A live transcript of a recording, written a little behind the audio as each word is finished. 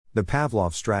The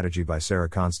Pavlov Strategy by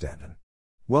Sarahconstantin.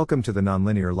 Welcome to the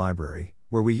Nonlinear Library,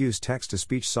 where we use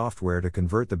text-to-speech software to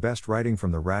convert the best writing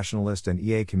from the Rationalist and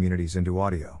EA communities into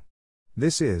audio.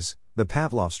 This is the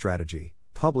Pavlov Strategy,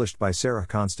 published by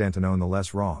sarahconstantinon. The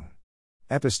LessWrong.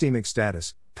 Epistemic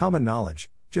Status, common knowledge,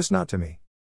 just not to me.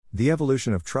 The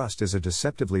evolution of trust is a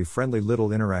deceptively friendly little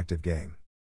interactive game.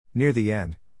 Near the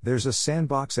end, there's a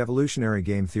sandbox evolutionary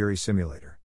game theory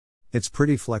simulator. It's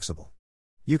pretty flexible.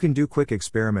 You can do quick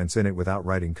experiments in it without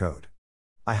writing code.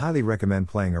 I highly recommend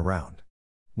playing around.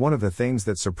 One of the things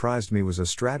that surprised me was a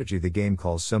strategy the game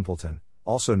calls Simpleton,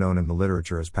 also known in the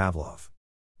literature as Pavlov.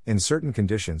 In certain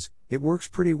conditions, it works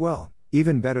pretty well,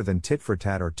 even better than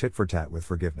Tit-For-Tat or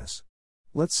Tit-For-Tat-With-Forgiveness.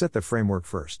 Let's set the framework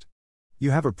first. You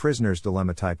have a prisoner's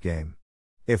dilemma type game.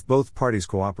 If both parties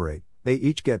cooperate, they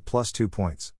each get +2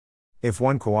 points. If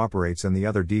one cooperates and the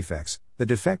other defects, the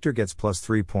defector gets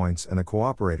 +3 points and the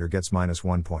cooperator gets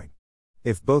 -1 point.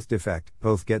 If both defect,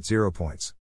 both get 0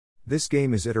 points. This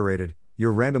game is iterated,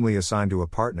 you're randomly assigned to a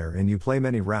partner and you play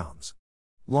many rounds.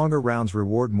 Longer rounds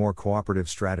reward more cooperative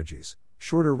strategies,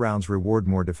 shorter rounds reward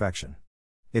more defection.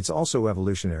 It's also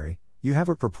evolutionary, you have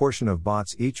a proportion of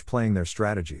bots each playing their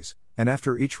strategies, and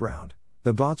after each round,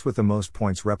 the bots with the most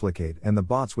points replicate and the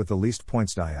bots with the least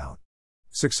points die out.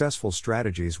 Successful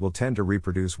strategies will tend to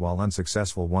reproduce while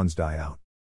unsuccessful ones die out.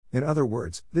 In other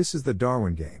words, this is the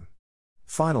Darwin Game.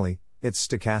 Finally, it's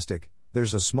stochastic,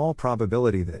 there's a small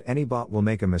probability that any bot will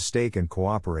make a mistake and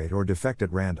cooperate or defect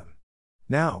at random.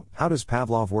 Now, how does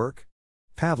Pavlov work?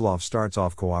 Pavlov starts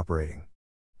off cooperating.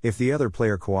 If the other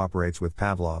player cooperates with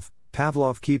Pavlov,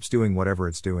 Pavlov keeps doing whatever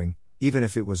it's doing, even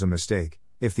if it was a mistake.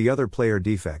 If the other player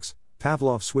defects,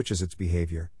 Pavlov switches its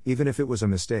behavior, even if it was a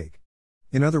mistake.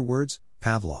 In other words,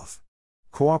 Pavlov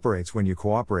cooperates when you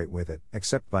cooperate with it,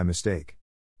 except by mistake.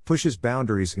 Pushes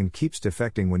boundaries and keeps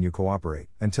defecting when you cooperate,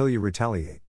 until you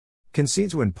retaliate.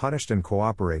 Concedes when punished and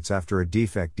cooperates after a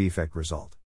defect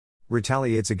result.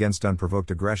 Retaliates against unprovoked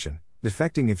aggression,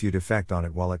 defecting if you defect on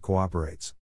it while it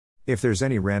cooperates. If there's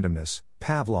any randomness,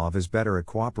 Pavlov is better at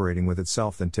cooperating with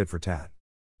itself than tit-for-tat.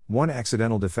 One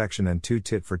accidental defection and two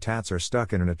tit-for-tats are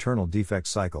stuck in an eternal defect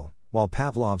cycle, while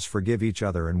Pavlovs forgive each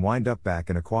other and wind up back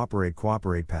in a cooperate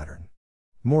pattern.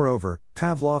 Moreover,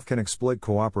 Pavlov can exploit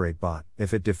CooperateBot.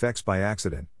 If it defects by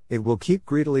accident, it will keep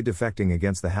greedily defecting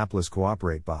against the hapless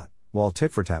CooperateBot, while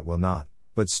Tit-For-Tat will not,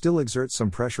 but still exert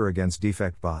some pressure against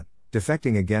defectBot,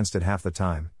 defecting against it half the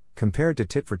time, compared to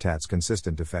Tit-For-Tat's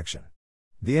consistent defection.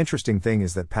 The interesting thing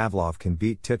is that Pavlov can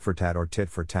beat Tit-For-Tat or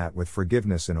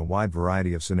Tit-For-Tat-With-Forgiveness in a wide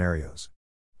variety of scenarios.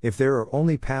 If there are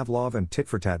only Pavlov and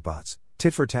Tit-For-Tat bots,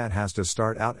 Tit-For-Tat has to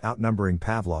start out outnumbering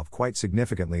Pavlov quite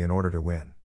significantly in order to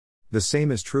win. The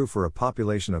same is true for a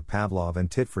population of Pavlov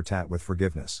and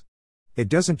Tit-For-Tat-With-Forgiveness. It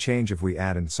doesn't change if we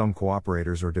add in some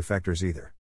cooperators or defectors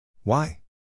either. Why?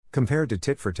 Compared to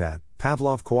Tit-For-Tat,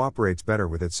 Pavlov cooperates better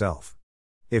with itself.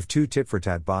 If two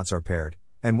Tit-For-Tat bots are paired,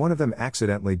 and one of them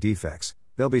accidentally defects,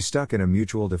 they'll be stuck in a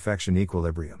mutual defection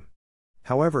equilibrium.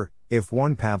 However, if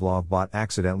one Pavlov bot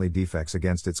accidentally defects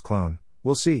against its clone,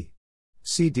 we'll see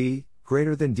CD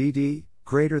greater than DD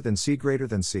greater than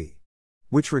C,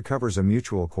 which recovers a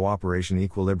mutual cooperation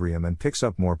equilibrium and picks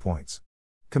up more points.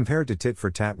 Compared to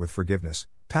Tit-For-Tat-With-Forgiveness,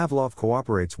 Pavlov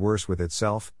cooperates worse with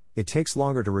itself, it takes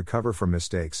longer to recover from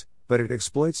mistakes, but it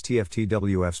exploits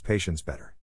TFTWF's patience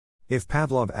better. If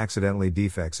Pavlov accidentally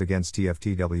defects against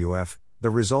TFTWF, the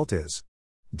result is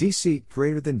DC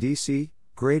greater than DD,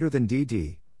 greater than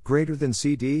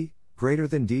CD, greater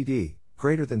than DD,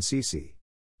 greater than CC.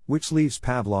 Which leaves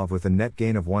Pavlov with a net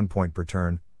gain of 1 point per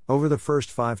turn, over the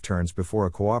first 5 turns before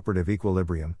a cooperative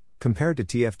equilibrium, compared to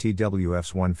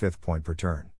TFTWF's 1/5 point per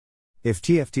turn. If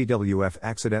TFTWF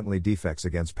accidentally defects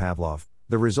against Pavlov,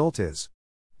 the result is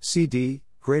CD,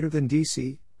 greater than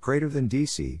DC, greater than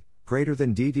DC, greater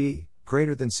than DD,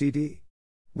 greater than CD.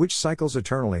 Which cycles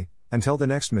eternally, until the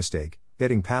next mistake,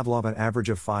 getting Pavlov an average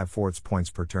of 5/4 points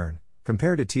per turn,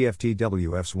 compared to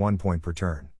TFTWF's 1 point per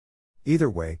turn. Either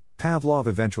way, Pavlov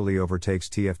eventually overtakes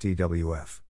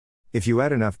TFTWF. If you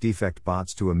add enough defect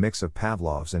bots to a mix of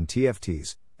Pavlovs and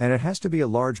TFTs, and it has to be a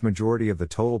large majority of the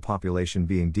total population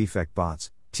being defect bots,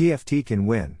 TFT can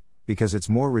win, because it's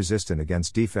more resistant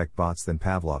against defect bots than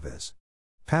Pavlov is.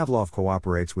 Pavlov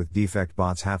cooperates with defect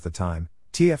bots half the time,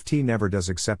 TFT never does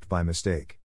except by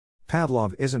mistake.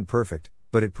 Pavlov isn't perfect,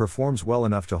 but it performs well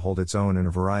enough to hold its own in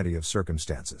a variety of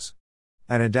circumstances.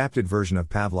 An adapted version of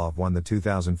Pavlov won the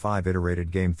 2005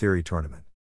 Iterated Game Theory Tournament.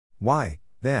 Why,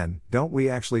 then, don't we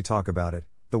actually talk about it,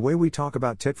 the way we talk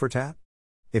about Tit-For-Tat?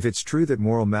 If it's true that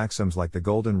moral maxims like the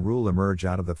Golden Rule emerge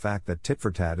out of the fact that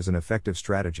Tit-For-Tat is an effective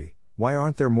strategy, why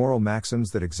aren't there moral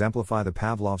maxims that exemplify the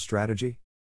Pavlov strategy?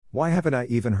 Why haven't I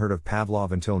even heard of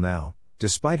Pavlov until now,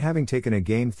 despite having taken a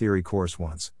game theory course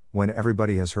once, when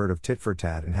everybody has heard of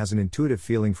tit-for-tat and has an intuitive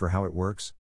feeling for how it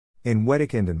works? In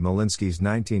Wedekind and Malinsky's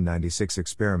 1996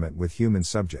 experiment with human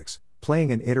subjects,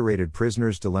 playing an iterated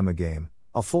prisoner's dilemma game,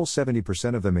 a full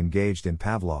 70% of them engaged in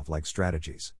Pavlov-like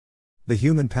strategies. The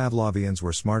human Pavlovians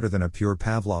were smarter than a pure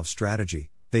Pavlov strategy.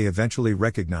 They eventually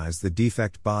recognized the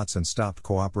defect bots and stopped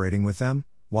cooperating with them,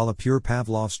 while a pure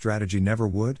Pavlov strategy never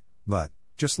would, but,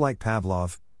 just like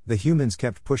Pavlov, the humans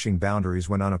kept pushing boundaries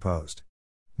when unopposed.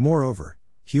 Moreover,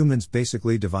 humans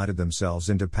basically divided themselves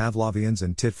into Pavlovians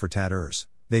and tit-for-taters.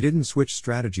 They didn't switch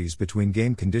strategies between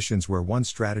game conditions where one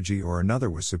strategy or another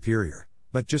was superior,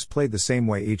 but just played the same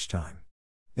way each time.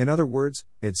 In other words,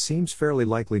 it seems fairly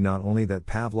likely not only that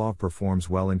Pavlov performs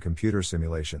well in computer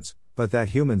simulations, but that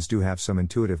humans do have some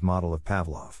intuitive model of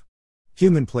Pavlov.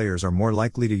 Human players are more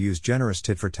likely to use generous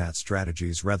tit-for-tat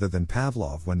strategies rather than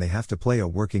Pavlov when they have to play a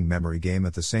working memory game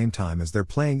at the same time as they're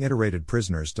playing iterated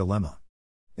prisoner's dilemma.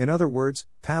 In other words,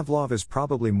 Pavlov is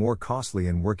probably more costly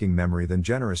in working memory than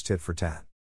generous tit-for-tat.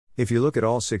 If you look at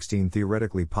all 16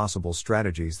 theoretically possible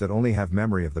strategies that only have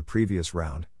memory of the previous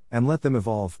round, and let them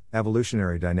evolve,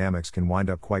 evolutionary dynamics can wind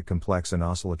up quite complex and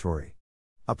oscillatory.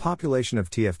 A population of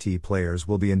TFT players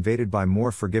will be invaded by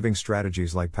more forgiving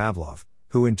strategies like Pavlov,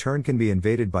 who in turn can be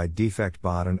invaded by defect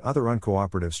bot and other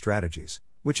uncooperative strategies,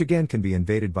 which again can be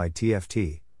invaded by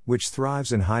TFT, which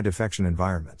thrives in high defection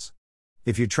environments.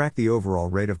 If you track the overall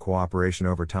rate of cooperation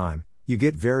over time, you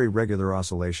get very regular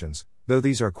oscillations, though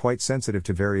these are quite sensitive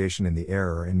to variation in the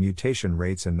error and mutation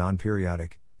rates, and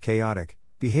non-periodic, chaotic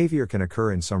behavior can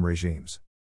occur in some regimes.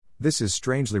 This is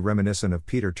strangely reminiscent of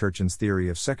Peter Turchin's theory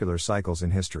of secular cycles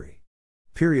in history.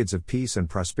 Periods of peace and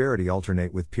prosperity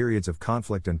alternate with periods of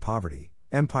conflict and poverty.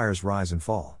 Empires rise and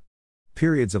fall.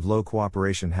 Periods of low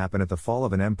cooperation happen at the fall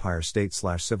of an empire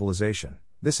state/civilization.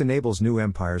 This enables new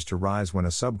empires to rise when a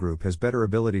subgroup has better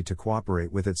ability to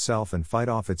cooperate with itself and fight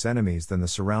off its enemies than the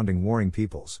surrounding warring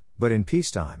peoples. But in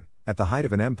peacetime, at the height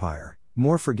of an empire,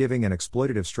 more forgiving and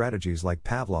exploitative strategies like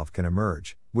Pavlov can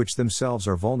emerge, which themselves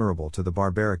are vulnerable to the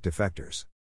barbaric defectors.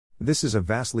 This is a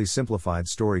vastly simplified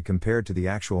story compared to the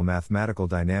actual mathematical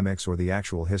dynamics or the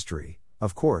actual history,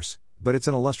 of course, but it's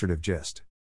an illustrative gist.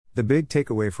 The big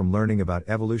takeaway from learning about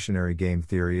evolutionary game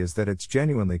theory is that it's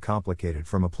genuinely complicated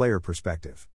from a player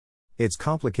perspective. It's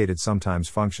complicated sometimes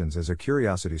functions as a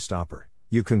curiosity stopper.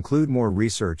 You conclude more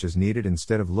research is needed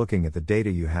instead of looking at the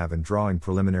data you have and drawing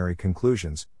preliminary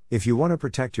conclusions, if you want to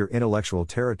protect your intellectual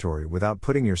territory without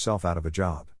putting yourself out of a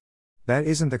job. That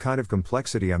isn't the kind of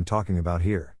complexity I'm talking about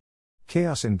here.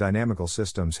 Chaos in dynamical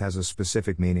systems has a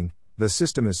specific meaning. The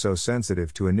system is so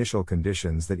sensitive to initial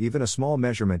conditions that even a small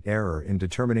measurement error in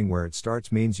determining where it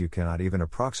starts means you cannot even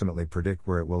approximately predict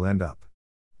where it will end up.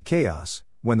 Chaos,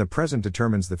 when the present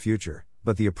determines the future,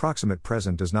 but the approximate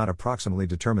present does not approximately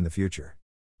determine the future.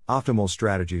 Optimal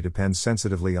strategy depends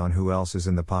sensitively on who else is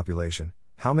in the population,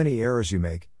 how many errors you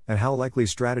make, and how likely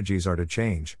strategies are to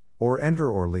change, or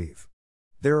enter or leave.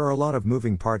 There are a lot of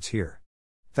moving parts here.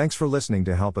 Thanks for listening.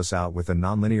 To help us out with the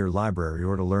Nonlinear Library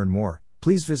or to learn more,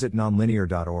 please visit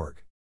nonlinear.org.